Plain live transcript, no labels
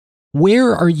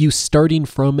Where are you starting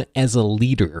from as a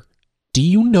leader? Do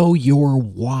you know your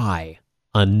why?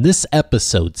 On this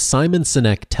episode, Simon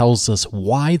Sinek tells us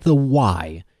why the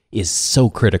why is so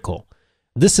critical.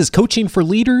 This is Coaching for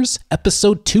Leaders,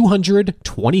 episode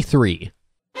 223.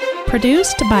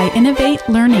 Produced by Innovate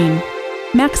Learning,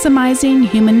 maximizing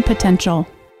human potential.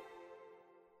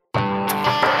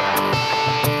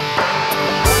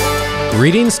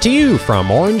 Greetings to you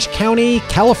from Orange County,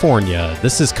 California.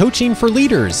 This is Coaching for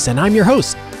Leaders, and I'm your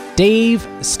host, Dave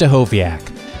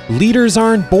Stachowiak. Leaders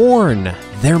aren't born,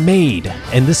 they're made.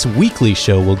 And this weekly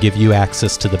show will give you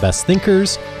access to the best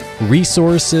thinkers,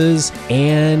 resources,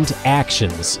 and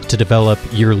actions to develop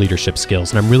your leadership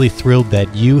skills. And I'm really thrilled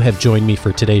that you have joined me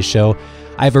for today's show.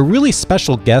 I have a really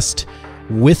special guest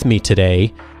with me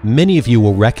today. Many of you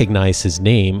will recognize his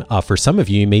name. For some of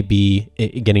you, you may be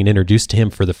getting introduced to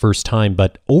him for the first time,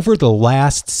 but over the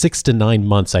last 6 to 9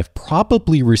 months, I've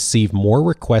probably received more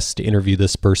requests to interview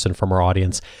this person from our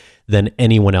audience than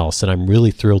anyone else, and I'm really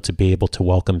thrilled to be able to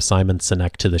welcome Simon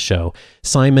Sinek to the show.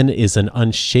 Simon is an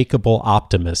unshakable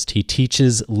optimist. He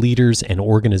teaches leaders and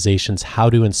organizations how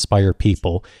to inspire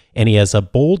people, and he has a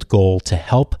bold goal to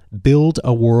help build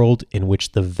a world in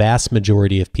which the vast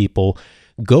majority of people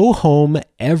go home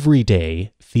every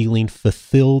day feeling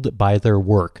fulfilled by their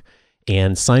work.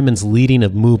 And Simon's leading a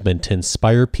movement to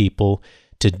inspire people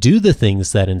to do the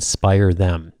things that inspire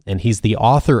them. And he's the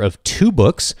author of 2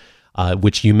 books,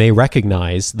 which you may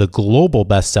recognize: the global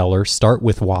bestseller, Start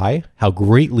With Why, How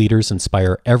Great Leaders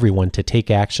Inspire Everyone to Take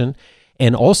Action,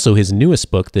 and also his newest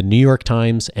book, the New York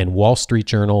Times and Wall Street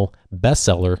Journal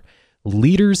bestseller,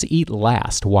 Leaders Eat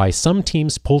Last, Why Some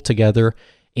Teams Pull Together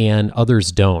and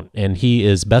Others Don't. And he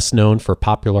is best known for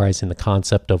popularizing the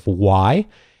concept of why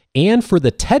and for the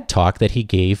TED Talk that he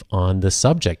gave on the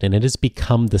subject. And it has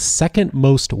become the second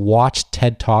most watched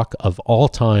TED Talk of all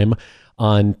time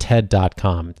on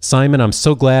TED.com. Simon, I'm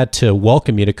so glad to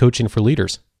welcome you to Coaching for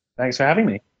Leaders. Thanks for having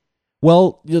me.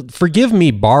 Well, forgive me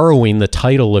borrowing the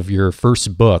title of your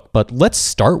first book, but let's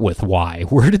start with why.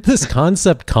 Where did this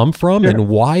concept come from, and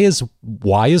why is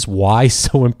why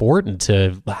so important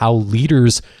to how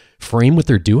leaders frame what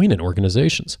they're doing in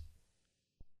organizations?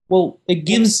 Well, it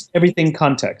gives everything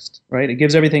context, right? It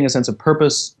gives everything a sense of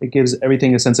purpose. It gives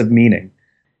everything a sense of meaning.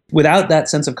 Without that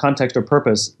sense of context or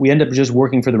purpose, we end up just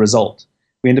working for the result.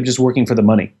 We end up just working for the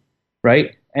money,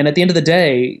 right? And at the end of the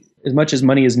day, as much as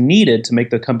money is needed to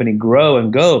make the company grow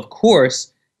and go, of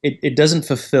course, it doesn't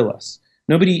fulfill us.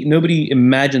 Nobody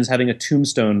imagines having a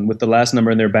tombstone with the last number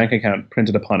in their bank account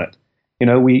printed upon it. You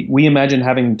know, we imagine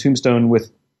having a tombstone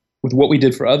with what we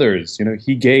did for others. You know,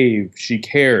 he gave, she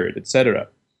cared, etc.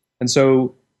 And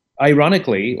so,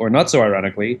 ironically, or not so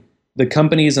ironically, the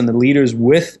companies and the leaders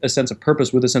with a sense of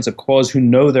purpose, with a sense of cause, who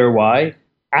know their why,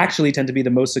 actually tend to be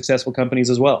the most successful companies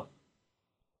as well.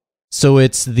 So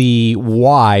it's the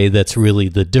why that's really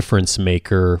the difference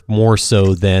maker, more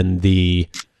so than the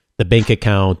bank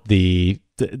account, the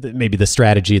maybe the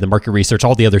strategy, the market research,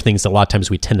 all the other things that a lot of times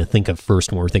we tend to think of first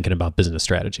when we're thinking about business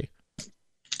strategy.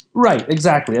 Right,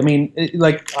 exactly. I mean,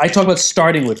 like I talk about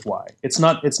starting with why. It's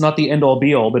not the end all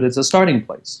be all, but it's a starting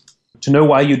place. To know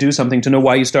why you do something, to know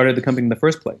why you started the company in the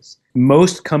first place.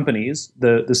 Most companies,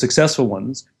 the successful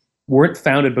ones, weren't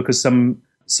founded because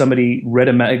somebody read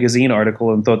a magazine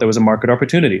article and thought there was a market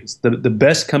opportunities. The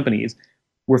best companies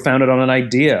were founded on an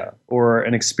idea or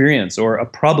an experience or a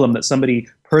problem that somebody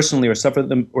personally or suffered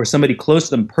them, or somebody close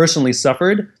to them personally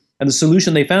suffered, and the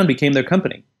solution they found became their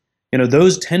company. You know,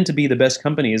 those tend to be the best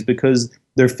companies because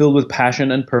they're filled with passion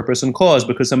and purpose and cause,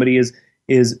 because somebody is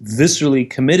viscerally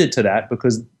committed to that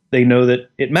because they know that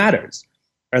it matters,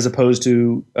 as opposed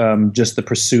to just the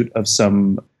pursuit of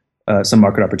some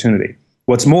market opportunity.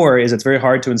 What's more is it's very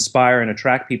hard to inspire and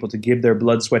attract people to give their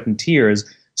blood, sweat, and tears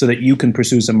so that you can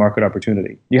pursue some market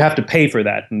opportunity. You have to pay for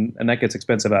that, and that gets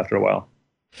expensive after a while.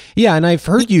 Yeah, and I've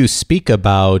heard you speak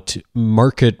about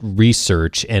market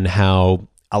research and how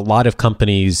a lot of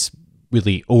companies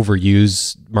really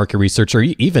overuse market research, or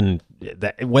even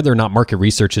whether or not market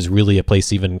research is really a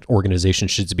place even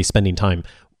organizations should be spending time.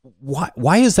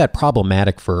 Why is that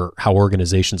problematic for how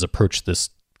organizations approach this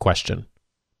question?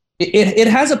 It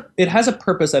has a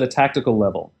purpose at a tactical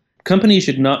level. Companies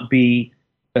should not be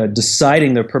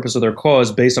deciding their purpose or their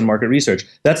cause based on market research.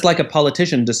 That's like a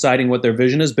politician deciding what their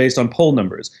vision is based on poll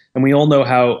numbers. And we all know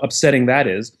how upsetting that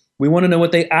is. We want to know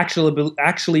what they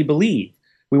actually believe.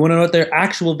 We want to know what their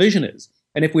actual vision is.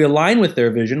 And if we align with their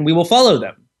vision, we will follow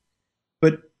them.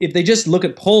 But if they just look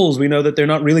at polls, we know that they're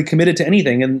not really committed to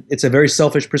anything, and it's a very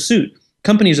selfish pursuit.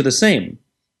 Companies are the same.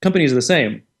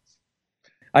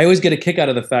 I always get a kick out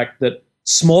of the fact that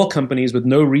small companies with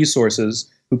no resources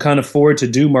who can't afford to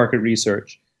do market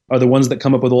research are the ones that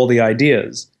come up with all the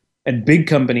ideas. And big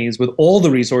companies with all the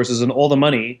resources and all the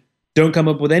money don't come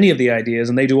up with any of the ideas,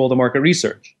 and they do all the market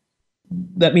research.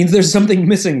 That means there's something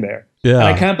missing there. Yeah. And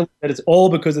I can't believe that it's all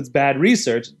because it's bad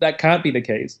research. That can't be the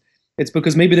case. It's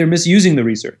because maybe they're misusing the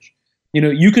research.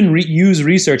 You can use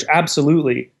research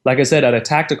absolutely, like I said, at a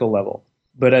tactical level,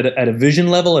 but at a vision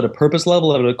level, at a purpose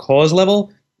level, at a cause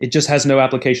level, it just has no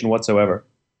application whatsoever.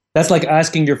 That's like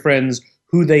asking your friends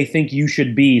who they think you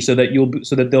should be so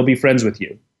that they'll be friends with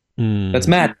you. That's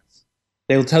madness.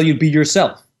 They'll tell you be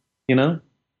yourself, Yeah,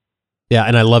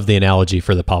 and I love the analogy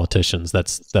for the politicians.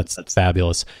 That's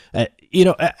fabulous.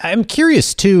 I'm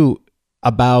curious too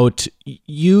about,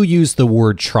 you use the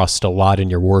word trust a lot in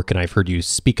your work, and I've heard you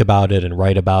speak about it and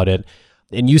write about it.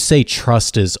 And you say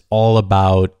trust is all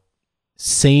about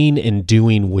saying and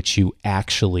doing what you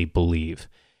actually believe.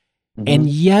 Mm-hmm. And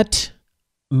yet,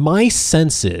 my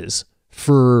sense is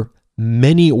for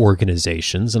many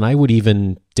organizations, and I would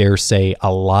even dare say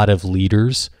a lot of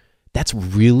leaders, that's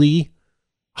really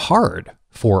hard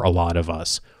for a lot of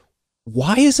us.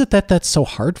 Why is it that that's so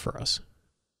hard for us?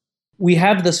 We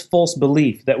have this false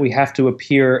belief that we have to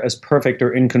appear as perfect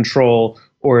or in control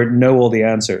or know all the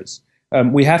answers.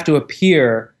 We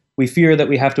fear that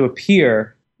we have to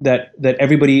appear that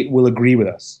everybody will agree with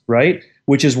us, right?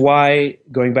 Which is why,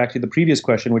 going back to the previous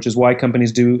question, which is why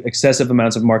companies do excessive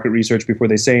amounts of market research before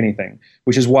they say anything,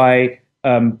 which is why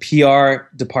PR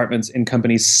departments in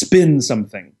companies spin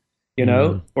something,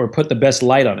 or put the best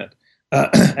light on it.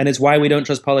 And it's why we don't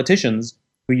trust politicians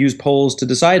who use polls to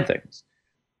decide things.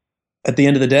 At the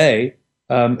end of the day,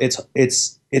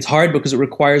 it's hard because it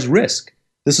requires risk.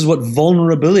 This is what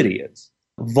vulnerability is.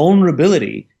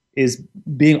 Vulnerability is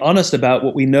being honest about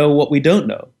what we know, what we don't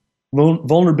know.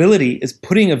 Vulnerability is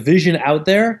putting a vision out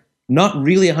there, not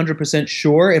really 100%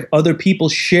 sure if other people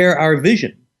share our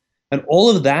vision. And all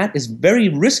of that is very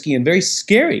risky and very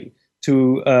scary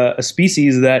to a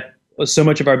species that so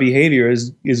much of our behavior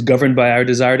is governed by our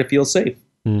desire to feel safe.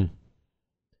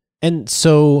 And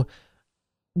so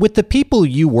with the people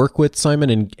you work with,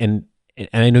 Simon, and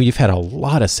I know you've had a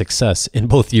lot of success in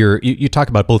both you talk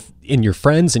about both in your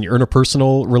friends and your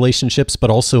interpersonal relationships, but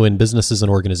also in businesses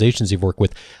and organizations you've worked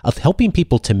with, of helping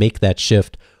people to make that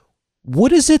shift.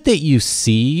 What is it that you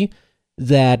see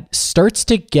that starts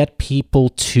to get people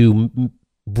to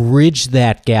bridge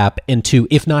that gap and to,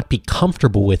 if not be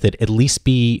comfortable with it, at least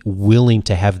be willing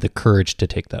to have the courage to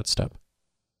take that step?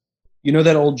 You know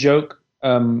that old joke,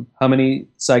 how many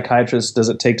psychiatrists does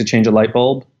it take to change a light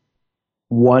bulb?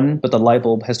 One, but the light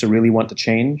bulb has to really want to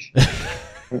change.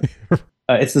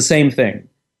 It's the same thing,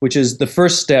 which is the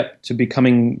first step to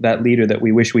becoming that leader that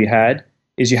we wish we had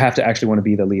is you have to actually want to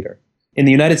be the leader. In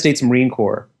the United States Marine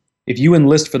Corps, if you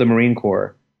enlist for the Marine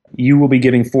Corps, you will be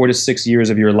giving 4 to 6 years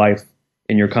of your life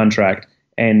in your contract.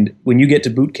 And when you get to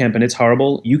boot camp and it's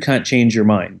horrible, you can't change your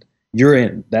mind. You're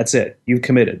in. That's it. You've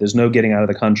committed. There's no getting out of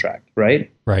the contract, right?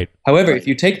 Right. However, if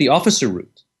you take the officer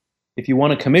route, if you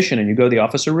want a commission and you go the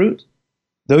officer route,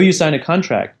 though you sign a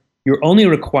contract, your only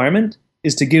requirement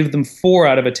is to give them 4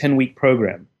 out of a 10-week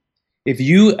program. If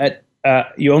you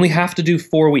only have to do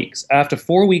 4 weeks. After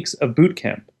 4 weeks of boot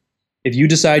camp, if you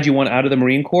decide you want out of the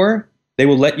Marine Corps, they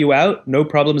will let you out, no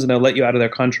problems, and they'll let you out of their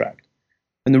contract.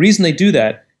 And the reason they do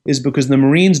that is because the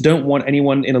Marines don't want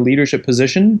anyone in a leadership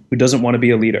position who doesn't want to be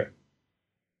a leader.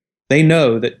 They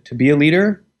know that to be a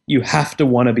leader, you have to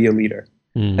want to be a leader.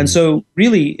 And so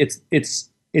really, it's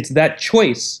that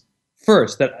choice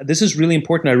first, that this is really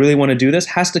important, I really want to do this,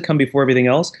 has to come before everything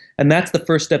else. And that's the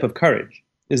first step of courage,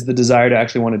 is the desire to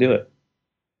actually want to do it.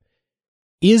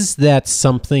 Is that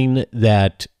something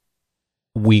that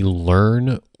we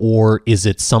learn, or is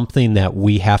it something that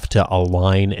we have to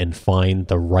align and find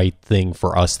the right thing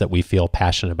for us that we feel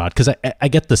passionate about? Because I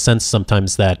get the sense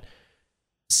sometimes that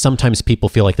sometimes people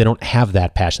feel like they don't have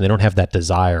that passion, they don't have that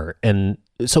desire. And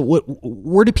so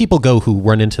where do people go who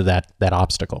run into that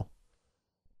obstacle?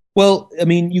 Well, I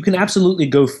mean, you can absolutely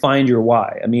go find your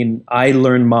why. I mean, I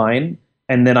learned mine,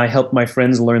 and then I helped my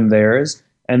friends learn theirs,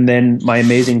 and then my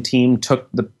amazing team took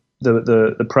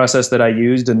the process that I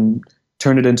used and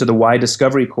turned it into the Why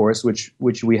Discovery course,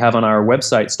 which we have on our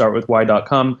website,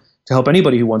 startwithwhy.com, to help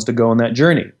anybody who wants to go on that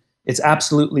journey. It's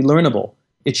absolutely learnable.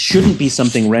 It shouldn't be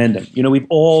something random. You know, we've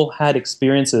all had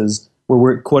experiences where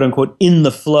we're, quote unquote, in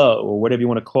the flow, or whatever you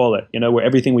want to call it, where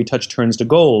everything we touch turns to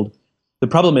gold. The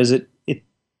problem is it's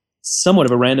somewhat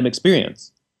of a random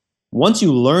experience. Once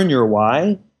you learn your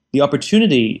why, the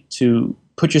opportunity to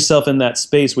put yourself in that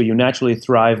space where you naturally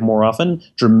thrive more often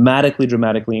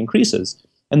dramatically increases.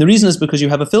 And the reason is because you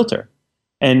have a filter,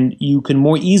 and you can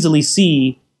more easily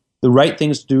see the right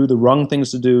things to do, the wrong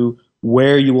things to do,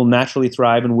 where you will naturally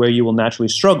thrive and where you will naturally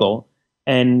struggle.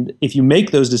 And if you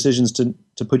make those decisions to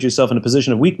put yourself in a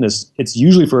position of weakness, it's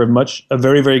usually for a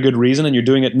very, very good reason, and you're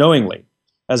doing it knowingly,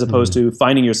 as opposed to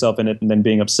finding yourself in it and then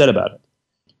being upset about it.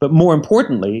 But more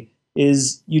importantly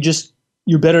is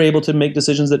you're better able to make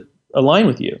decisions that align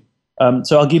with you.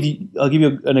 So I'll give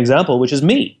you an example, which is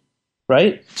me,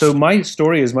 right? So my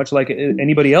story is much like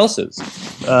anybody else's.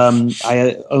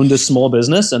 I owned a small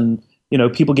business, and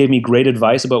people gave me great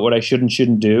advice about what I should and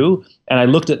shouldn't do, and I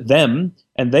looked at them,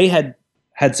 and they had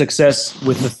success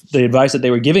with the advice that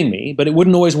they were giving me, but it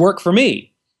wouldn't always work for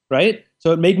me, right?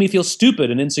 So it made me feel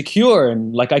stupid and insecure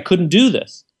and like I couldn't do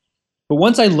this. But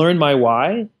once I learned my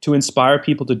why, to inspire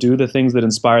people to do the things that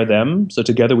inspire them, so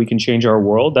together we can change our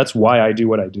world, that's why I do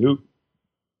what I do.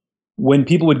 When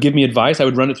people would give me advice, I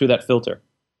would run it through that filter,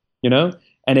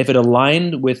 And if it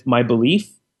aligned with my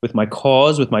belief, with my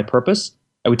cause, with my purpose,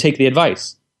 I would take the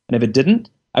advice. And if it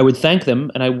didn't, I would thank them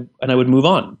and I would move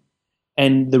on.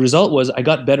 And the result was I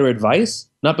got better advice,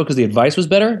 not because the advice was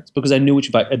better, it's because I knew which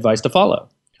advice to follow.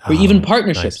 Or even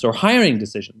partnerships or hiring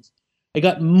decisions. I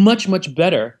got much, much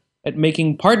better at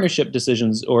making partnership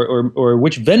decisions or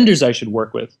which vendors I should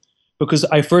work with, because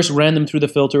I first ran them through the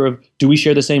filter of, do we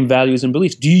share the same values and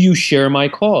beliefs? Do you share my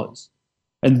cause?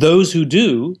 And those who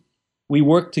do, we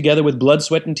work together with blood,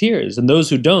 sweat, and tears. And those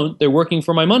who don't, they're working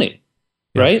for my money,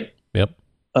 right? Yep.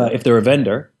 If they're a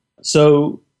vendor.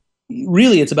 So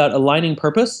really, it's about aligning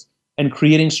purpose and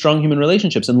creating strong human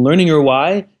relationships. And learning your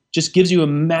why just gives you a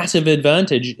massive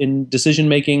advantage in decision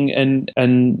making and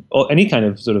any kind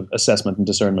of sort of assessment and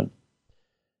discernment.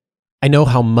 I know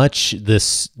how much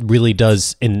this really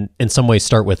does in some ways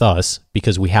start with us,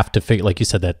 because we have to figure, like you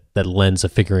said, that lens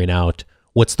of figuring out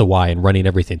what's the why and running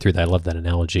everything through that. I love that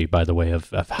analogy, by the way,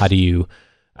 of how you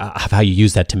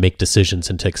use that to make decisions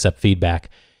and to accept feedback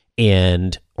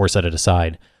or set it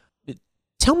aside.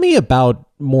 Tell me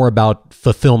more about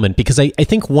fulfillment, because I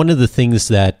think one of the things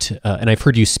that, and I've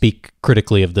heard you speak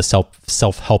critically of the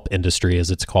self-help industry, as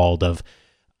it's called, of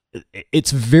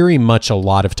it's very much a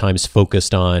lot of times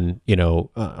focused on,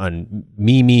 on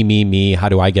me, how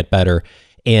do I get better?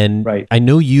 And right. I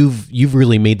know you've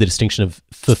really made the distinction of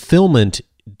fulfillment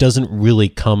doesn't really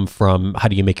come from how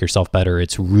do you make yourself better.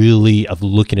 It's really of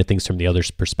looking at things from the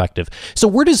other's perspective. So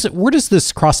where does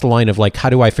this cross the line of like, how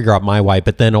do I figure out my why,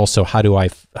 but then also how do I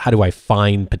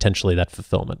find potentially that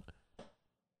fulfillment?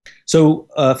 So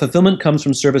fulfillment comes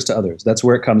from service to others. That's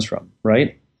where it comes from,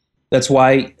 right? That's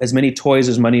why as many toys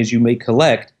as money as you may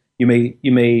collect, you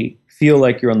may feel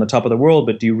like you're on the top of the world,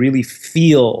 but do you really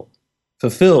feel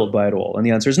fulfilled by it all? And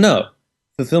the answer is no.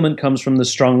 Fulfillment comes from the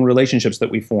strong relationships that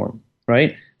we form,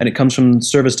 right? And it comes from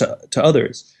service to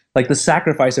others. Like the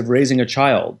sacrifice of raising a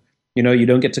child. You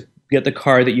don't get to get the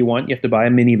car that you want. You have to buy a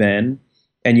minivan,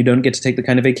 and you don't get to take the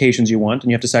kind of vacations you want,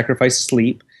 and you have to sacrifice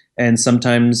sleep. And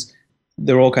sometimes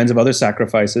there are all kinds of other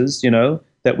sacrifices,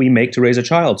 that we make to raise a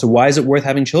child. So why is it worth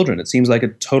having children? It seems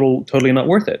like totally not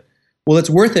worth it. Well, it's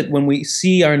worth it when we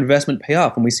see our investment pay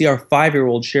off, when we see our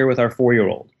 5-year-old share with our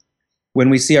 4-year-old,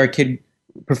 when we see our kid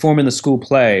perform in the school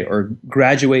play or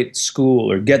graduate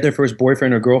school or get their first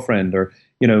boyfriend or girlfriend or,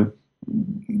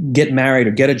 get married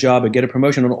or get a job or get a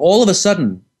promotion. And all of a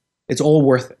sudden, it's all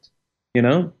worth it,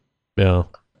 Yeah.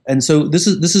 And so this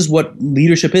is what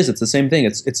leadership is. It's the same thing.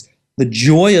 It's the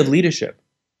joy of leadership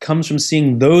comes from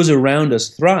seeing those around us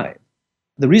thrive.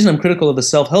 The reason I'm critical of the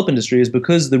self-help industry is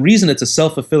because the reason it's a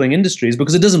self-fulfilling industry is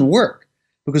because it doesn't work.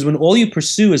 Because when all you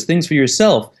pursue is things for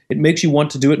yourself, it makes you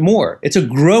want to do it more. It's a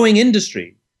growing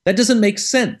industry. That doesn't make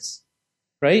sense,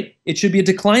 right? It should be a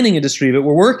declining industry if it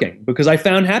were working, because I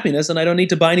found happiness and I don't need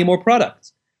to buy any more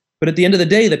products. But at the end of the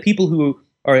day, the people who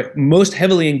are most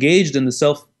heavily engaged in the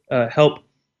self-help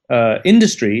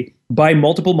industry buy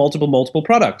multiple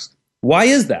products. Why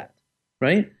is that,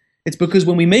 right? It's because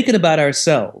when we make it about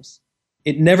ourselves,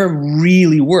 it never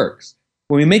really works.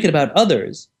 When we make it about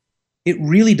others, it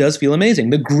really does feel amazing.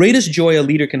 The greatest joy a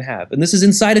leader can have, and this is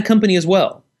inside a company as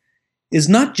well, is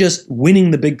not just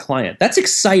winning the big client. That's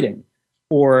exciting.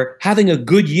 Or having a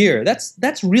good year.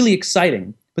 That's really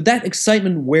exciting. But that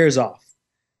excitement wears off.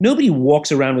 Nobody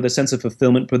walks around with a sense of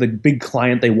fulfillment for the big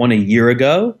client they won a year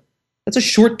ago. That's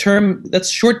short-term,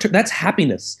 that's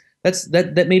happiness.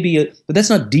 That may be but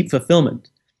that's not deep fulfillment,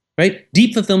 right?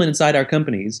 Deep fulfillment inside our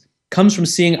companies comes from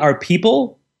seeing our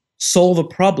people solve a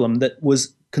problem that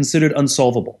was considered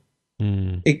unsolvable.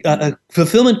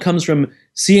 Fulfillment comes from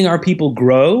seeing our people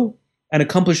grow and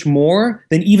accomplish more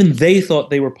than even they thought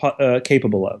they were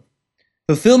capable of.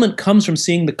 Fulfillment comes from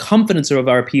seeing the confidence of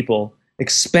our people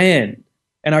expand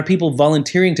and our people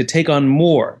volunteering to take on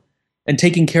more and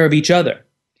taking care of each other.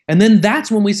 And then that's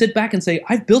when we sit back and say,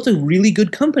 I've built a really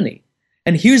good company.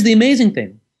 And here's the amazing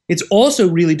thing. It's also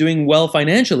really doing well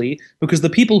financially because the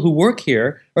people who work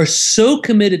here are so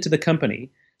committed to the company,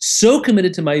 so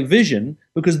committed to my vision,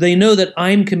 because they know that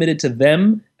I'm committed to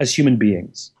them as human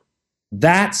beings.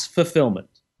 That's fulfillment.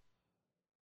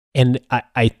 And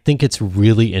I think it's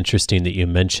really interesting that you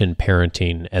mentioned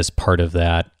parenting as part of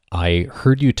that. I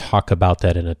heard you talk about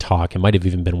that in a talk. It might have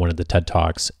even been one of the TED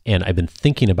Talks. And I've been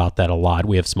thinking about that a lot.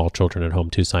 We have small children at home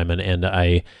too, Simon. And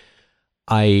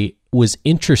I was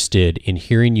interested in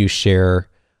hearing you share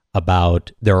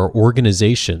about there are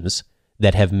organizations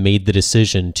that have made the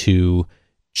decision to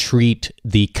treat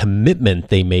the commitment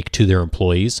they make to their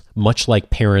employees much like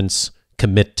parents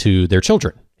commit to their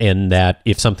children. And that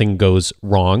if something goes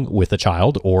wrong with a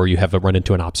child or you have run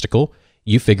into an obstacle,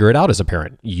 you figure it out as a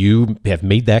parent. You have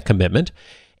made that commitment.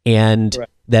 And right.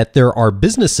 That there are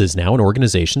businesses now and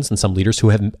organizations and some leaders who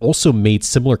have also made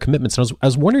similar commitments. And I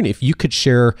was wondering if you could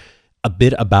share a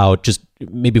bit about just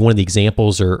maybe one of the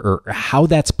examples or how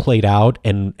that's played out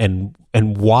and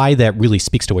why that really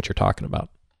speaks to what you're talking about.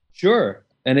 Sure.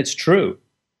 And it's true.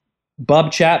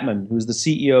 Bob Chapman, who's the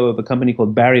CEO of a company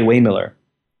called Barry Waymiller.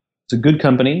 It's a good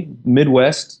company,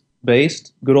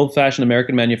 Midwest-based, good old-fashioned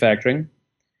American manufacturing.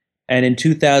 And in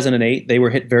 2008, they were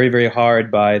hit very, very hard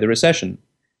by the recession,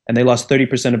 and they lost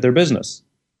 30% of their business.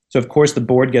 So, of course, the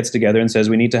board gets together and says,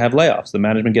 we need to have layoffs. The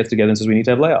management gets together and says, we need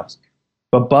to have layoffs.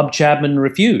 But Bob Chapman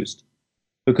refused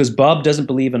because Bob doesn't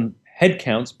believe in head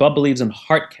counts. Bob believes in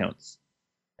heart counts.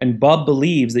 And Bob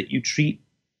believes that you treat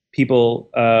people,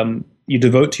 you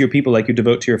devote to your people like you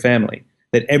devote to your family.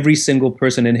 That every single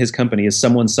person in his company is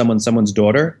someone's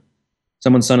daughter,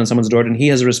 someone's son and someone's daughter, and he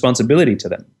has a responsibility to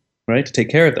them, right, to take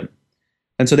care of them.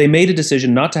 And so they made a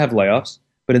decision not to have layoffs,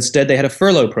 but instead they had a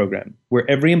furlough program where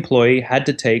every employee had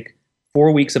to take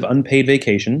 4 weeks of unpaid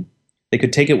vacation. They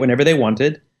could take it whenever they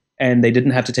wanted, and they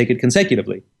didn't have to take it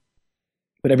consecutively.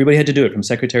 But everybody had to do it, from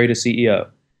secretary to CEO.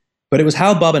 But it was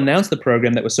how Bob announced the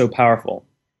program that was so powerful.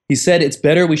 He said, it's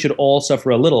better we should all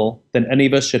suffer a little than any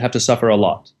of us should have to suffer a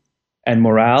lot. And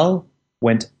morale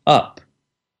went up,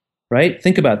 right?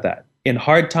 Think about that. In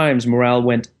hard times, morale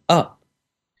went up.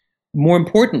 More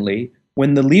importantly,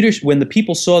 when the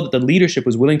people saw that the leadership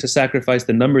was willing to sacrifice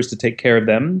the numbers to take care of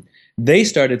them, they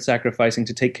started sacrificing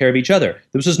to take care of each other.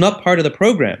 This was not part of the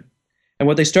program. And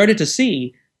what they started to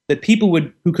see, that people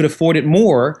who could afford it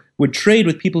more would trade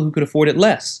with people who could afford it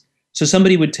less. So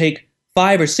somebody would take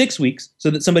 5 or 6 weeks so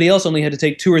that somebody else only had to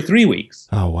take 2 or 3 weeks.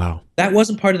 Oh, wow. That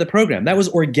wasn't part of the program. That was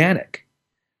organic,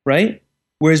 right?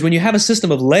 Whereas when you have a system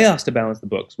of layoffs to balance the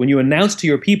books, when you announce to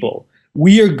your people,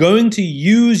 we are going to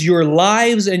use your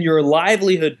lives and your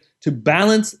livelihood to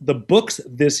balance the books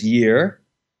this year,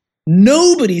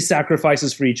 nobody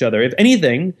sacrifices for each other. If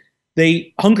anything,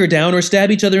 they hunker down or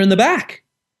stab each other in the back.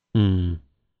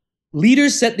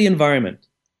 Leaders set the environment.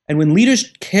 And when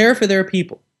leaders care for their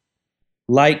people,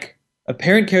 like a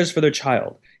parent cares for their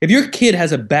child. If your kid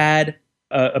has a bad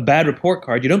report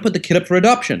card, you don't put the kid up for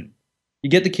adoption. You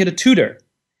get the kid a tutor.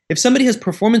 If somebody has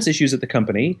performance issues at the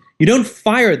company, you don't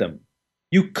fire them.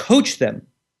 You coach them.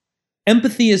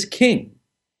 Empathy is king,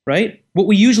 right? What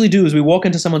we usually do is we walk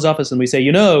into someone's office and we say,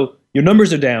 your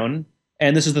numbers are down,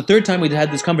 and this is the third time we've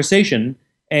had this conversation,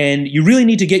 and you really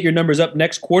need to get your numbers up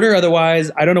next quarter, otherwise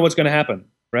I don't know what's going to happen,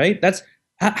 right? That's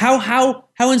how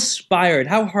inspired,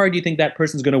 how hard do you think that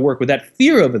person's going to work with that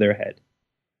fear over their head?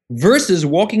 Versus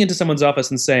walking into someone's office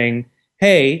and saying,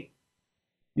 hey,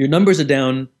 your numbers are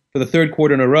down for the third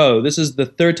quarter in a row. This is the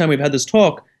third time we've had this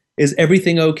talk. Is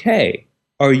everything okay?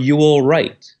 Are you all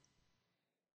right?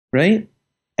 Right?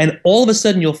 And all of a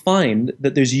sudden you'll find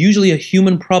that there's usually a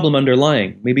human problem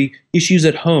underlying, maybe issues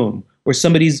at home, or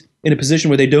somebody's in a position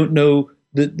where they don't know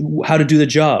how to do the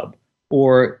job,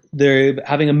 or they're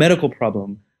having a medical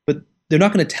problem, but they're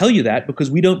not going to tell you that because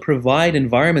we don't provide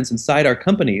environments inside our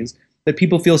companies that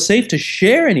people feel safe to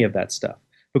share any of that stuff.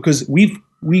 Because we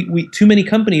too many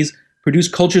companies produce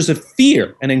cultures of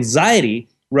fear and anxiety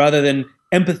rather than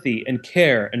empathy and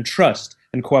care and trust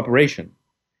and cooperation.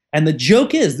 And the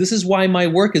joke is, this is why my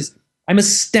work is, I'm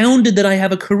astounded that I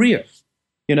have a career.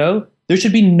 There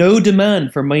should be no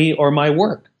demand for me or my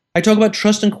work. I talk about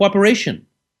trust and cooperation.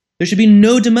 There should be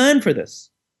no demand for this.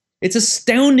 It's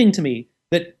astounding to me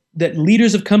that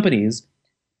leaders of companies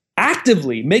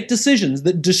actively make decisions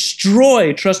that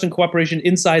destroy trust and cooperation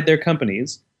inside their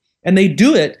companies. And they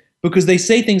do it because they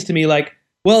say things to me like,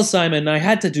 well, Simon, I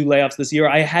had to do layoffs this year.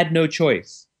 I had no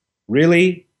choice.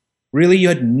 Really? Really? You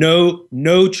had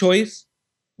no choice?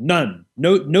 None.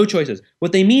 No choices.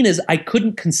 What they mean is I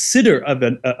couldn't consider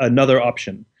another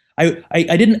option. I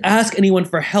didn't ask anyone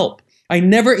for help. I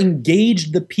never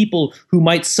engaged the people who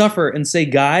might suffer and say,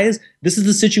 guys, this is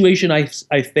the situation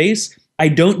I face. I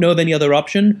don't know of any other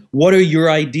option. What are your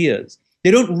ideas?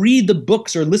 They don't read the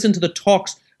books or listen to the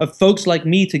talks of folks like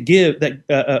me to give,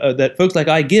 that folks like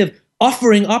I give,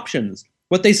 offering options.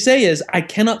 What they say is, I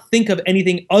cannot think of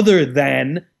anything other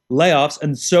than layoffs,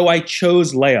 and so I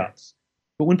chose layoffs.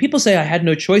 But when people say I had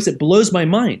no choice, it blows my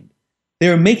mind. They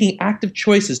are making active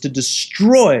choices to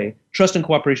destroy trust and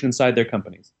cooperation inside their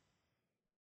companies.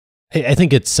 I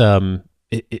think it's that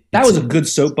was a good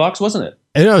soapbox, wasn't it?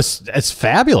 I know it's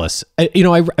fabulous. I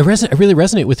really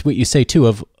resonate with what you say too.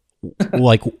 Of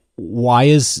like, why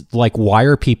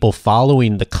are people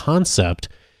following the concept?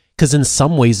 Because in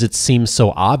some ways it seems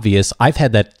so obvious. I've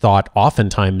had that thought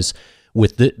oftentimes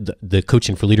with the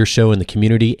Coaching for Leaders show and the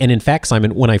community. And in fact,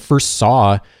 Simon, when I first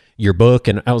saw your book,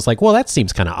 and I was like, well, that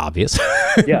seems kind of obvious.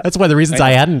 Yeah. That's one of the reasons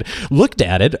I hadn't looked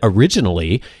at it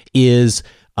originally is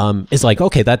like,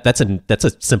 okay, that's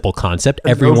a simple concept.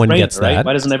 Everyone gets that. Right?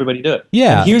 Why doesn't everybody do it?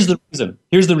 Yeah. And here's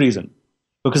the reason.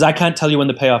 Because I can't tell you when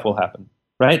the payoff will happen,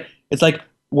 right? It's like,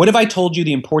 what if I told you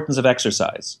the importance of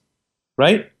exercise,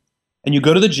 right? And you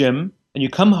go to the gym and you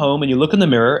come home and you look in the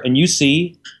mirror and you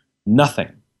see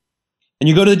nothing. And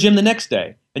you go to the gym the next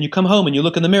day and you come home and you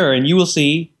look in the mirror and you will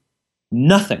see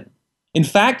nothing. In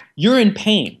fact, you're in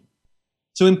pain.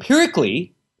 So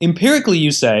empirically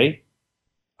you say,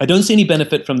 I don't see any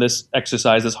benefit from this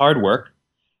exercise, this hard work,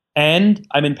 and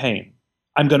I'm in pain.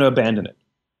 I'm going to abandon it,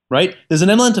 right? There's an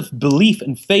element of belief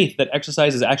and faith that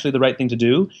exercise is actually the right thing to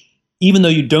do, even though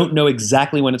you don't know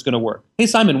exactly when it's going to work. Hey,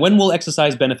 Simon, when will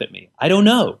exercise benefit me? I don't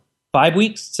know. 5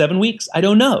 weeks, 7 weeks? I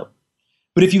don't know.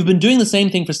 But if you've been doing the same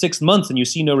thing for 6 months and you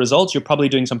see no results, you're probably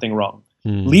doing something wrong.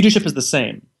 Leadership is the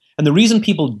same. And the reason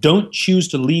people don't choose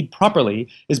to lead properly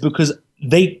is because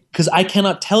I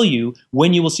cannot tell you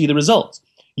when you will see the results.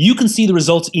 You can see the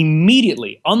results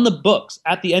immediately on the books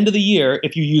at the end of the year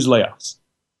if you use layoffs.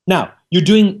 Now, you're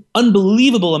doing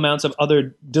unbelievable amounts of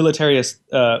other deleterious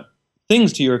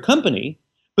things to your company,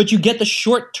 but you get the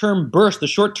short-term burst, the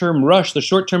short-term rush, the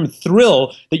short-term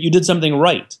thrill that you did something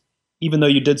right, even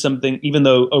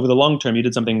though over the long term you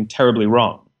did something terribly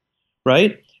wrong,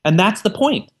 right? And that's the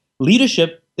point.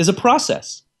 Leadership is a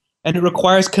process, and it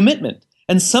requires commitment.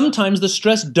 And sometimes the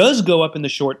stress does go up in the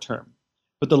short term,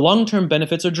 but the long-term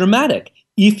benefits are dramatic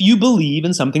if you believe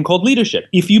in something called leadership,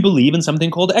 if you believe in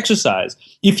something called exercise,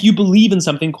 if you believe in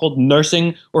something called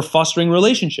nursing or fostering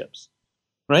relationships,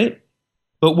 right?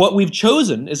 But what we've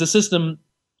chosen is a system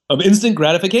of instant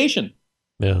gratification.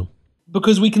 Yeah.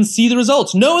 Because we can see the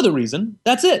results. No other reason.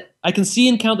 That's it. I can see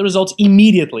and count the results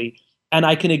immediately, and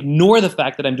I can ignore the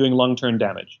fact that I'm doing long-term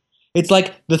damage. It's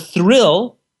like the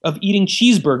thrill of eating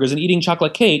cheeseburgers and eating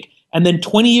chocolate cake, and then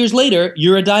 20 years later,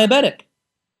 you're a diabetic.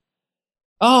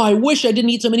 Oh, I wish I didn't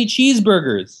eat so many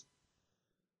cheeseburgers.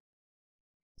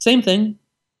 Same thing.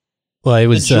 Well, it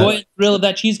was the joy and thrill of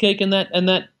that cheesecake and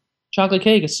that chocolate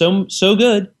cake is so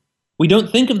good. We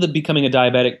don't think of becoming a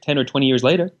diabetic 10 or 20 years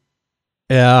later.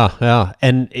 Yeah.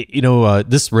 And,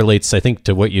 this relates, I think,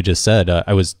 to what you just said.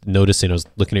 I was noticing, I was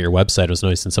looking at your website, I was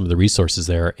noticing some of the resources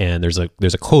there, and there's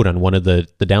a quote on one of the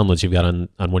downloads you've got on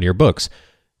one of your books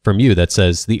from you that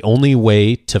says, the only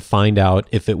way to find out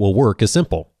if it will work is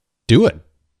simple. Do it.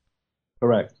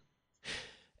 Correct.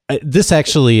 This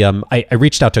actually, I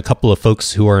reached out to a couple of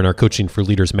folks who are in our Coaching for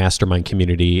Leaders mastermind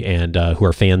community and who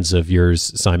are fans of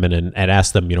yours, Simon, and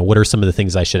asked them, what are some of the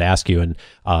things I should ask you? And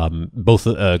both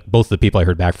of the people I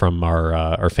heard back from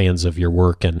are fans of your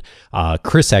work. And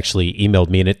Chris actually emailed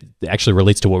me, and it actually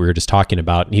relates to what we were just talking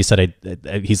about. And he said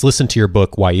he's listened to your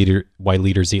book, Why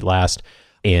Leaders Eat Last,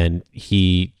 and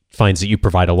he finds that you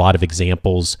provide a lot of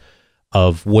examples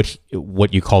of what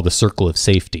you call the circle of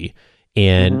safety.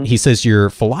 And he says your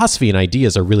philosophy and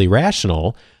ideas are really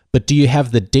rational, but do you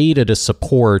have the data to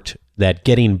support that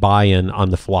getting buy-in on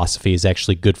the philosophy is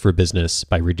actually good for business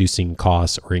by reducing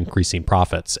costs or increasing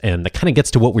profits? And that kind of gets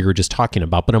to what we were just talking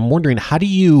about, but I'm wondering, how do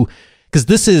you, because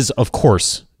this is, of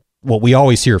course, what we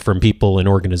always hear from people in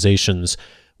organizations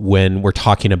when we're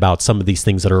talking about some of these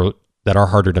things that are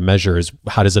harder to measure is,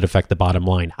 how does it affect the bottom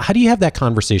line? How do you have that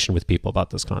conversation with people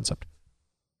about this concept?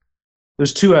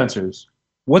 There's two answers.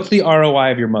 What's the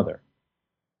ROI of your mother?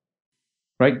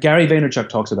 Right? Gary Vaynerchuk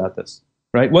talks about this,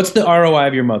 right? What's the ROI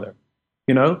of your mother?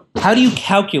 How do you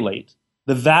calculate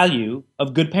the value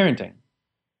of good parenting?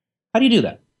 How do you do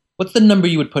that? What's the number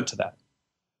you would put to that?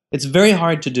 It's very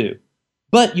hard to do,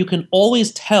 but you can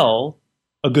always tell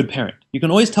a good parent. You can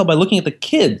always tell by looking at the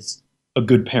kids a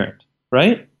good parent,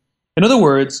 right? In other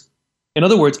words,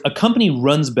 a company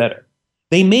runs better.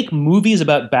 They make movies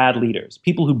about bad leaders,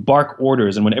 people who bark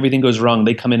orders, and when everything goes wrong,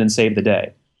 they come in and save the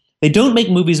day. They don't make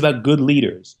movies about good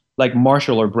leaders like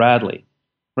Marshall or Bradley,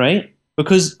 right?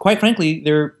 Because quite frankly,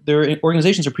 their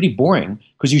organizations are pretty boring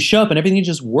because you show up and everything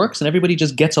just works and everybody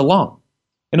just gets along.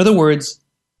 In other words,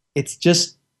 it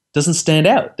just doesn't stand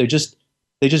out. They just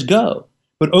go.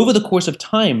 But over the course of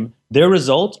time, their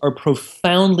results are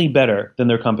profoundly better than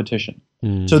their competition.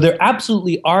 So there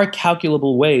absolutely are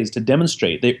calculable ways to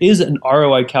demonstrate. There is an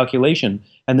ROI calculation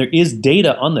and there is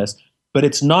data on this, but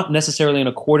it's not necessarily on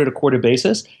a quarter-to-quarter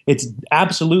basis. It's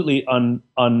absolutely on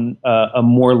a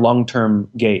more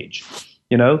long-term gauge.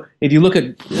 You know, if you look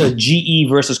at GE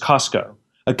versus Costco,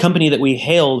 a company that we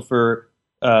hailed for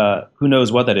who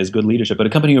knows what that is, good leadership, but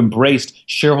a company who embraced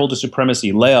shareholder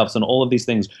supremacy, layoffs, and all of these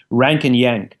things, rank and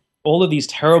yank, all of these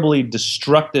terribly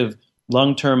destructive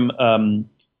long-term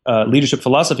leadership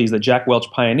philosophies that Jack Welch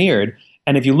pioneered.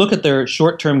 And if you look at their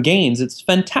short-term gains, it's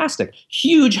fantastic.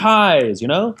 Huge highs, you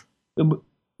know?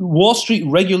 Wall Street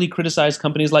regularly criticized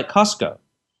companies like Costco,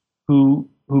 who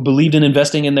believed in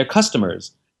investing in their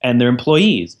customers and their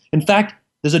employees. In fact,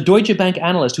 there's a Deutsche Bank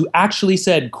analyst who actually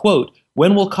said, quote,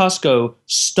 when will Costco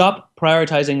stop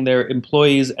prioritizing their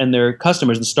employees and their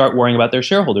customers and start worrying about their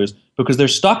shareholders because their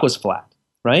stock was flat,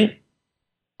 right?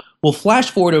 Well, flash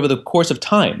forward over the course of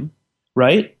time,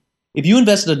 right? If you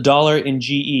invested $1 in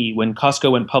GE when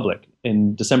Costco went public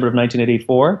in December of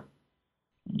 1984,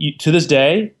 to this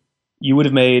day, you would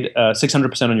have made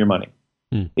 600% on your money.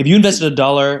 If you invested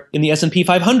 $1 in the S&P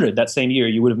 500 that same year,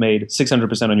 you would have made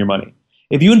 600% on your money.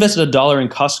 If you invested $1 in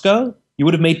Costco, you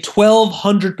would have made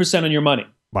 1,200% on your money.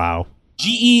 Wow.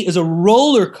 GE is a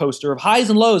roller coaster of highs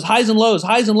and lows, highs and lows,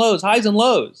 highs and lows, highs and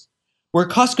lows, where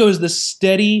Costco is this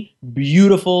steady,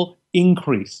 beautiful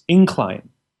incline,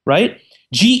 right?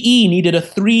 GE needed a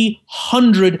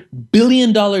 $300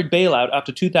 billion bailout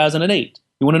after 2008.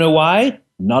 You want to know why?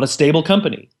 Not a stable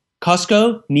company.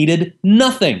 Costco needed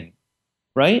nothing,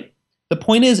 right? The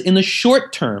point is, in the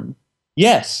short term,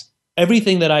 yes,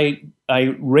 everything that I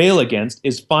rail against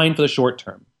is fine for the short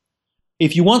term.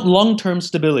 If you want long-term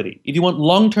stability, if you want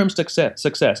long-term success,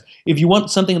 if you want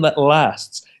something that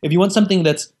lasts, if you want something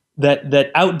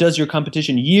that outdoes your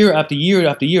competition year after year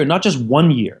after year, not just 1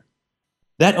 year,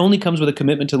 that only comes with a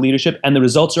commitment to leadership, and the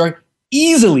results are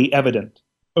easily evident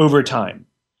over time.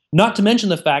 Not to mention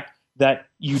the fact that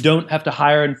you don't have to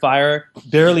hire and fire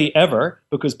barely ever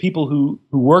because people who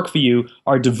work for you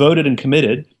are devoted and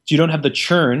committed. So you don't have the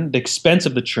churn, the expense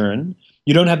of the churn.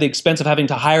 You don't have the expense of having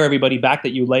to hire everybody back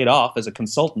that you laid off as a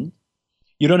consultant.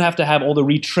 You don't have to have all the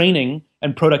retraining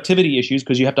and productivity issues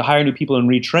because you have to hire new people and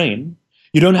retrain.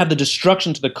 You don't have the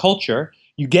destruction to the culture.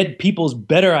 You get people's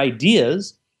better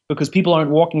ideas because people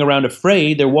aren't walking around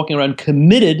afraid. They're walking around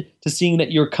committed to seeing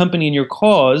that your company and your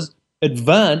cause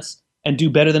advance and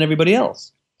do better than everybody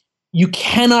else. You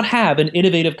cannot have an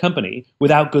innovative company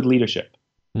without good leadership.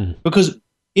 Because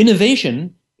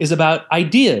innovation is about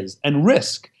ideas and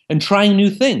risk and trying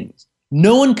new things.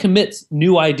 No one commits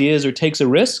new ideas or takes a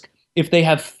risk if they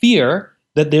have fear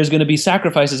that there's going to be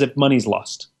sacrifices if money's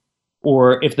lost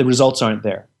or if the results aren't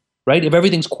there, right? If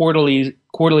everything's quarterly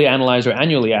analyzed or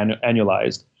annually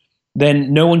annualized,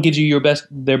 then no one gives you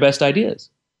their best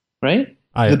ideas, right?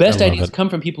 The best ideas come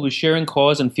from people who share in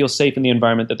cause and feel safe in the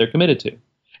environment that they're committed to.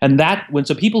 And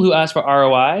so people who ask for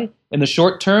ROI in the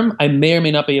short term, I may or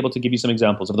may not be able to give you some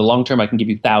examples. Over the long term, I can give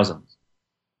you thousands.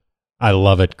 I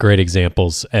love it. Great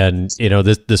examples. And, you know,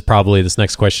 this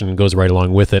next question goes right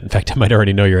along with it. In fact, I might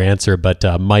already know your answer, but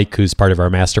Mike, who's part of our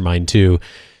mastermind too,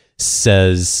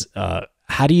 says,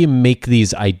 how do you make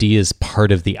these ideas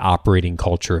part of the operating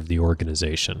culture of the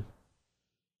organization?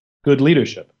 Good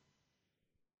leadership.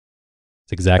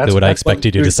 That's exactly what I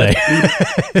expected you to say.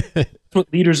 That's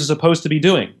what leaders are supposed to be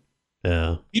doing.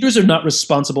 Yeah. Leaders are not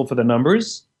responsible for the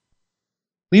numbers.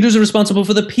 Leaders are responsible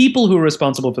for the people who are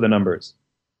responsible for the numbers.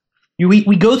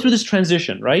 We go through this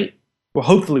transition, right? Well,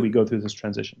 hopefully we go through this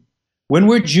transition. When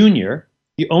we're junior,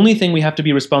 the only thing we have to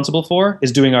be responsible for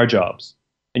is doing our jobs.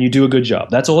 And you do a good job.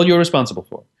 That's all you're responsible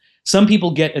for. Some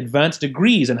people get advanced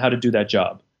degrees on how to do that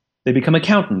job. They become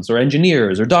accountants or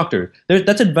engineers or doctors.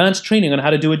 That's advanced training on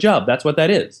how to do a job. That's what that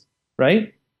is,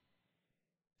 right?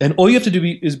 And all you have to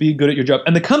do is be good at your job.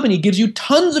 And the company gives you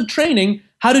tons of training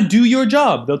how to do your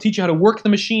job. They'll teach you how to work the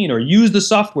machine or use the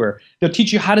software. They'll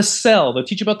teach you how to sell. They'll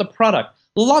teach you about the product.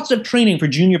 Lots of training for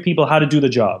junior people how to do the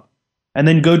job. And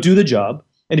then go do the job.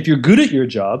 And if you're good at your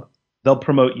job, they'll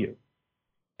promote you.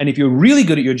 And if you're really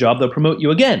good at your job, they'll promote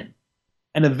you again.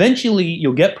 And eventually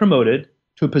you'll get promoted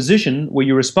to a position where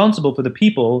you're responsible for the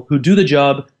people who do the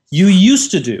job you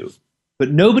used to do.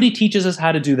 But nobody teaches us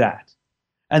how to do that.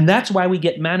 And that's why we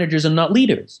get managers and not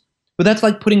leaders. But that's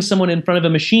like putting someone in front of a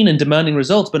machine and demanding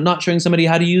results, but not showing somebody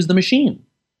how to use the machine.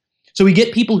 So we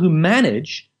get people who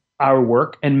manage our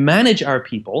work and manage our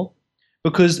people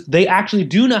because they actually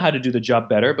do know how to do the job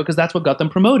better because that's what got them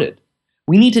promoted.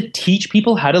 We need to teach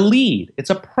people how to lead. It's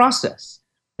a process.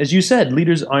 As you said,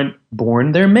 leaders aren't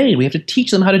born, they're made. We have to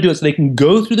teach them how to do it so they can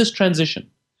go through this transition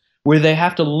where they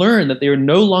have to learn that they are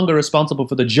no longer responsible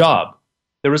for the job.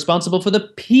 They're responsible for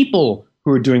the people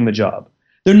who are doing the job.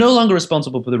 They're no longer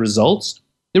responsible for the results.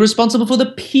 They're responsible for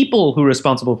the people who are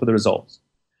responsible for the results.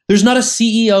 There's not a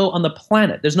CEO on the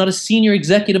planet. There's not a senior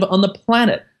executive on the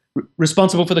planet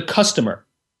responsible for the customer.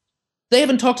 They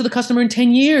haven't talked to the customer in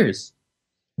 10 years.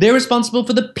 They're responsible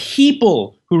for the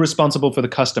people who are responsible for the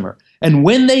customer. And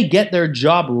when they get their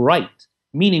job right,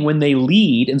 meaning when they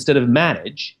lead instead of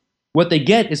manage, what they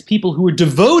get is people who are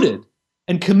devoted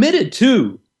and committed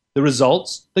to the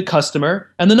results, the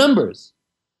customer, and the numbers,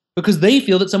 because they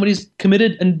feel that somebody's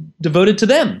committed and devoted to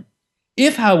them.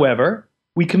 If, however,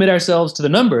 we commit ourselves to the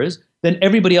numbers, then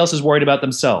everybody else is worried about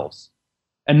themselves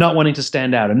and not wanting to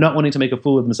stand out and not wanting to make a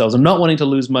fool of themselves and not wanting to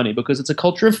lose money because it's a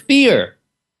culture of fear.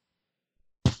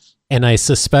 And I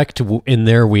suspect in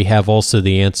there we have also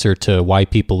the answer to why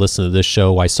people listen to this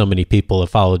show, why so many people have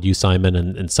followed you, Simon,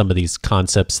 and some of these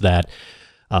concepts that,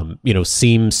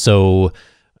 seem so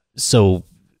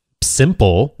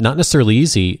simple, not necessarily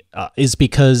easy, is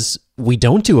because we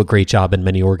don't do a great job in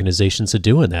many organizations of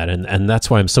doing that. And that's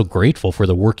why I'm so grateful for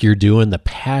the work you're doing, the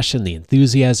passion, the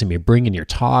enthusiasm you bring in your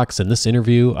talks and this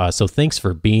interview. So thanks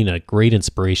for being a great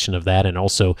inspiration of that and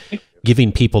also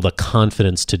giving people the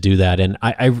confidence to do that. And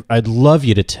I'd love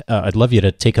you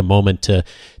to take a moment to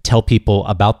tell people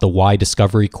about the Why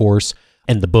Discovery course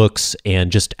and the books,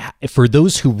 and just for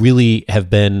those who really have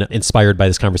been inspired by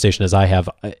this conversation as I have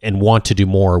and want to do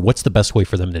more, what's the best way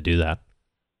for them to do that?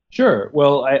 Sure.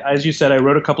 Well, as you said, I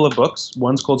wrote a couple of books.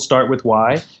 One's called Start With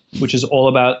Why, which is all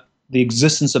about the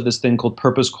existence of this thing called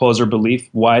purpose, cause, or belief,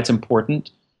 why it's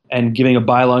important, and giving a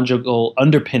biological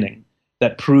underpinning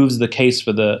that proves the case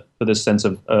for this sense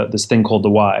of this thing called the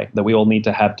why that we all need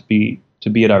to have to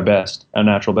be at our best, our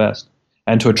natural best,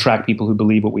 and to attract people who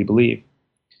believe what we believe.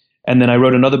 And then I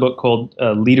wrote another book called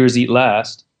Leaders Eat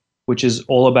Last, which is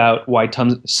all about why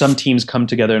some teams come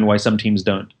together and why some teams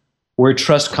don't, where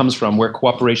trust comes from, where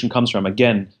cooperation comes from.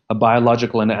 Again, a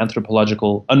biological and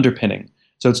anthropological underpinning.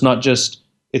 So it's not just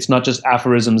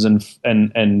aphorisms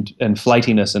and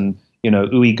flightiness and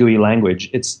ooey gooey language.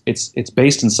 It's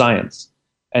based in science.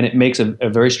 And it makes a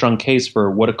very strong case for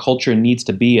what a culture needs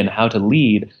to be and how to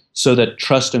lead so that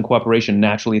trust and cooperation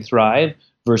naturally thrive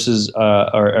versus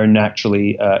are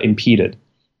naturally impeded,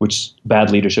 which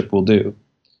bad leadership will do.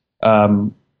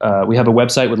 We have a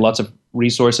website with lots of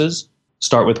resources,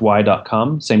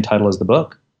 startwithwhy.com, same title as the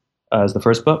book, as the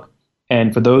first book.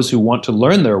 And for those who want to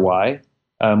learn their why,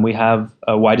 we have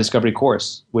a Why Discovery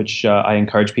course, which I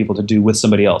encourage people to do with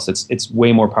somebody else. It's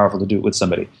way more powerful to do it with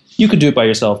somebody. You could do it by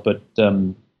yourself, but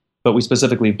we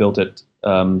specifically built it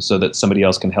so that somebody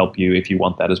else can help you if you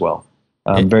want that as well.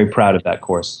 I'm very proud of that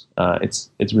course.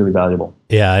 It's really valuable.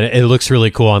 Yeah, it looks really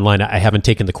cool online. I haven't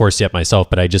taken the course yet myself,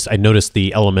 but I noticed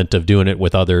the element of doing it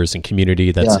with others and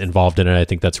community that's involved in it. I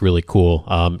think that's really cool.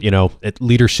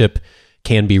 Leadership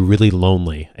can be really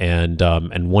lonely, and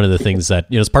one of the things that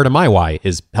is part of my why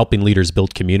is helping leaders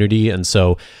build community. And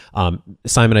so,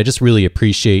 Simon, I just really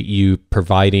appreciate you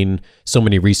providing so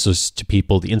many resources to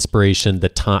people, the inspiration, the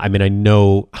time. I mean, I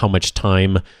know how much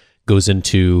time goes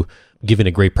into giving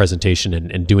a great presentation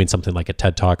and doing something like a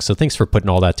TED Talk. So thanks for putting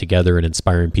all that together and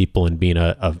inspiring people and being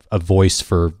a voice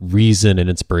for reason and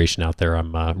inspiration out there.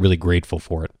 I'm really grateful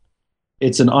for it.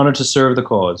 It's an honor to serve the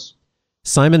cause.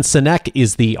 Simon Sinek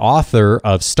is the author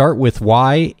of Start With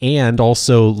Why and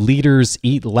also Leaders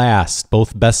Eat Last,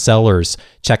 both bestsellers.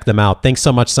 Check them out. Thanks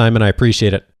so much, Simon. I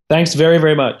appreciate it. Thanks very,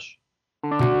 very much.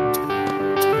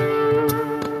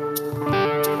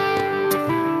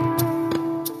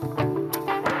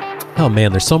 Oh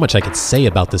man, there's so much I could say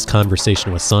about this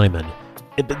conversation with Simon.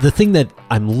 The thing that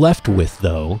I'm left with,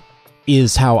 though,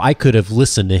 is how I could have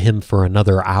listened to him for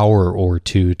another hour or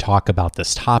two talk about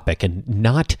this topic, and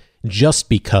not just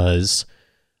because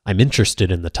I'm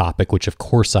interested in the topic, which of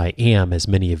course I am, as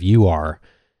many of you are,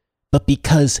 but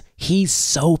because he's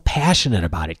so passionate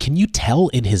about it. Can you tell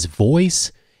in his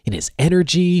voice, in his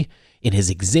energy, in his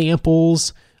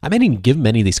examples? I might even give him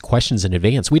many of these questions in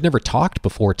advance. We'd never talked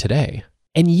before today.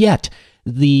 And yet,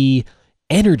 the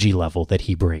energy level that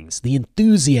he brings, the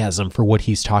enthusiasm for what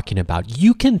he's talking about,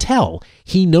 you can tell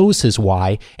he knows his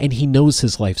why and he knows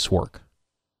his life's work.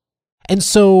 And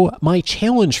so my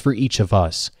challenge for each of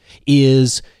us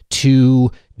is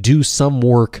to do some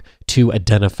work to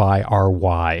identify our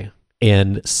why.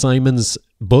 And Simon's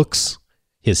books,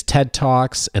 his TED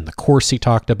Talks, and the course he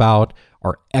talked about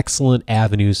are excellent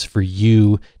avenues for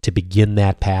you to begin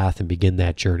that path and begin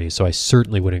that journey. So I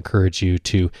certainly would encourage you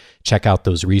to check out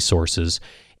those resources.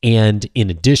 And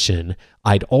in addition,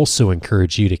 I'd also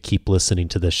encourage you to keep listening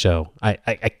to this show.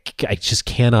 I just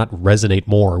cannot resonate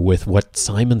more with what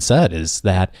Simon said, is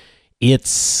that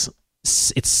it's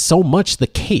so much the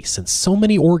case in so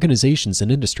many organizations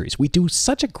and industries. We do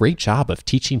such a great job of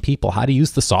teaching people how to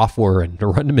use the software and to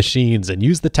run the machines and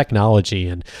use the technology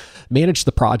and manage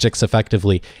the projects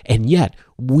effectively. And yet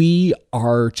we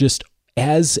are just,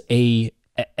 as a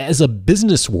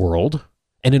business world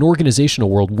and an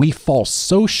organizational world, we fall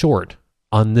so short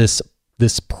on this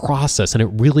process, and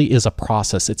it really is a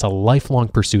process. It's a lifelong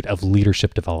pursuit of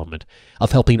leadership development,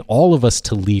 of helping all of us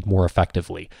to lead more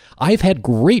effectively. I've had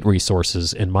great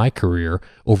resources in my career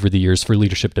over the years for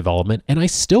leadership development, and I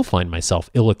still find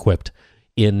myself ill-equipped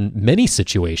in many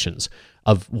situations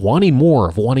of wanting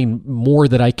more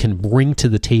that I can bring to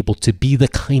the table to be the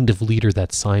kind of leader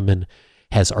that Simon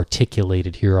has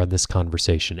articulated here on this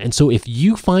conversation. And so if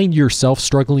you find yourself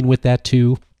struggling with that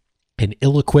too, and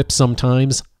ill-equipped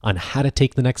sometimes on how to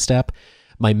take the next step,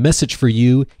 my message for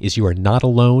you is you are not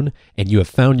alone, and you have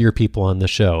found your people on the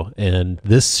show. And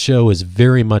this show is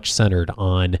very much centered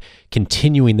on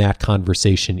continuing that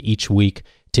conversation each week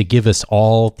to give us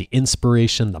all the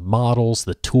inspiration, the models,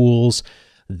 the tools,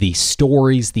 the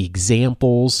stories, the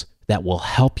examples that will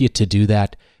help you to do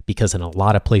that, because in a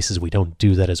lot of places we don't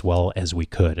do that as well as we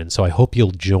could. And so I hope you'll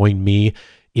join me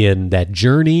in that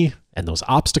journey and those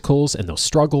obstacles and those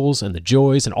struggles and the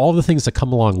joys and all the things that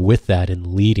come along with that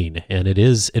in leading. And it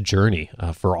is a journey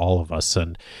for all of us.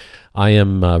 And I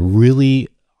am really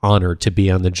honored to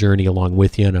be on the journey along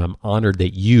with you. And I'm honored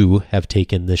that you have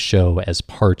taken this show as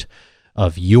part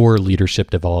of your leadership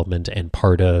development and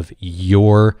part of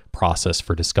your process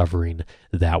for discovering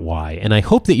that why. And I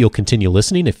hope that you'll continue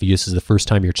listening. If this is the first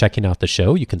time you're checking out the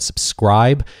show, you can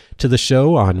subscribe to the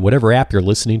show on whatever app you're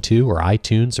listening to, or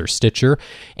iTunes or Stitcher.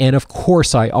 And of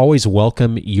course, I always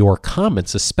welcome your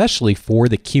comments, especially for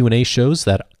the Q&A shows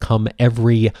that come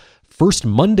every first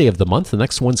Monday of the month. The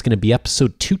next one's going to be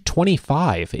episode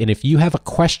 225. And if you have a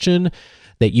question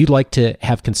that you'd like to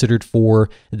have considered for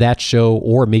that show,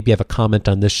 or maybe have a comment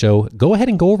on this show, go ahead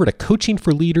and go over to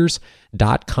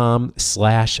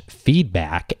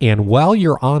coachingforleaders.com/feedback. And while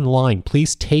you're online,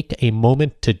 please take a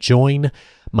moment to join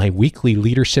my weekly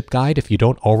leadership guide if you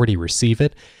don't already receive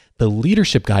it. The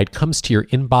leadership guide comes to your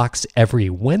inbox every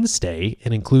Wednesday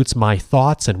and includes my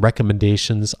thoughts and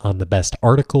recommendations on the best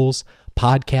articles,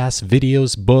 podcasts,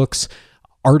 videos, books,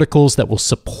 articles that will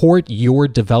support your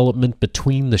development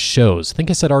between the shows. I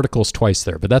think I said articles twice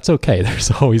there, but that's okay.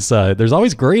 There's always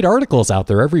great articles out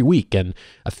there every week, and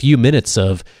a few minutes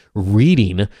of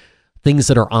reading things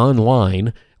that are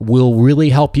online will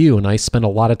really help you. And I spend a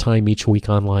lot of time each week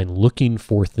online looking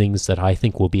for things that I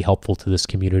think will be helpful to this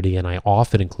community, and I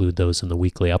often include those in the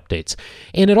weekly updates.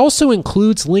 And it also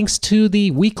includes links to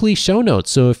the weekly show notes.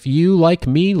 So if you, like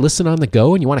me, listen on the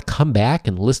go and you want to come back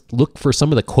and look for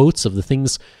some of the quotes of the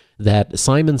things that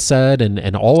Simon said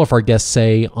and all of our guests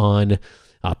say on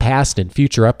past and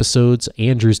future episodes,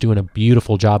 Andrew's doing a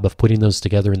beautiful job of putting those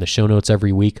together in the show notes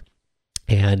every week.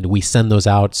 And we send those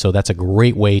out, so that's a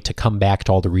great way to come back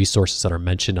to all the resources that are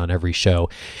mentioned on every show.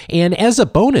 And as a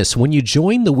bonus, when you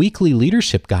join the weekly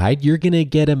leadership guide, you're going to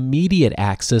get immediate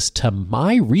access to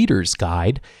my reader's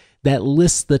guide that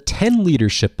lists the 10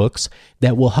 leadership books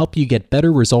that will help you get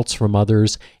better results from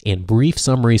others, and brief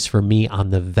summaries from me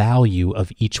on the value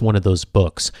of each one of those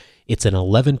books. It's an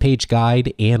 11-page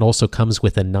guide and also comes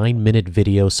with a 9-minute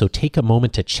video, so take a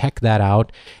moment to check that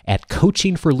out at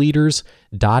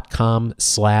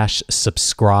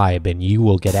coachingforleaders.com/subscribe, and you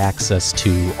will get access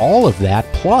to all of that,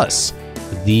 plus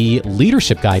the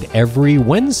leadership guide every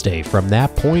Wednesday from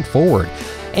that point forward.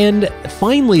 And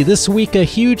finally, this week, a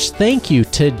huge thank you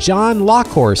to John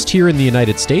Lockhorst here in the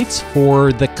United States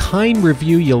for the kind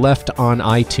review you left on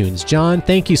iTunes. John,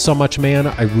 thank you so much, man.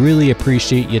 I really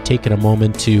appreciate you taking a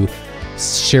moment to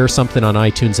share something on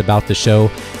iTunes about the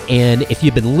show. And if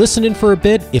you've been listening for a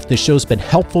bit, if the show's been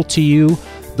helpful to you,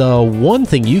 the one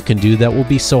thing you can do that will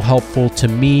be so helpful to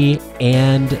me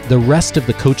and the rest of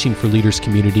the Coaching for Leaders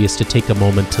community is to take a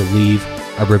moment to leave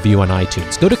a review on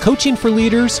iTunes. Go to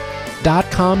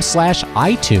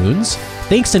coachingforleaders.com/iTunes.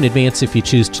 Thanks in advance if you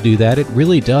choose to do that. It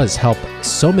really does help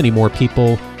so many more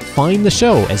people find the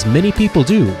show, as many people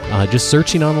do, just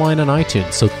searching online on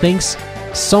iTunes. So thanks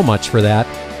so much for that.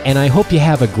 And I hope you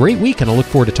have a great week, and I look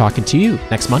forward to talking to you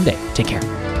next Monday. Take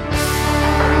care.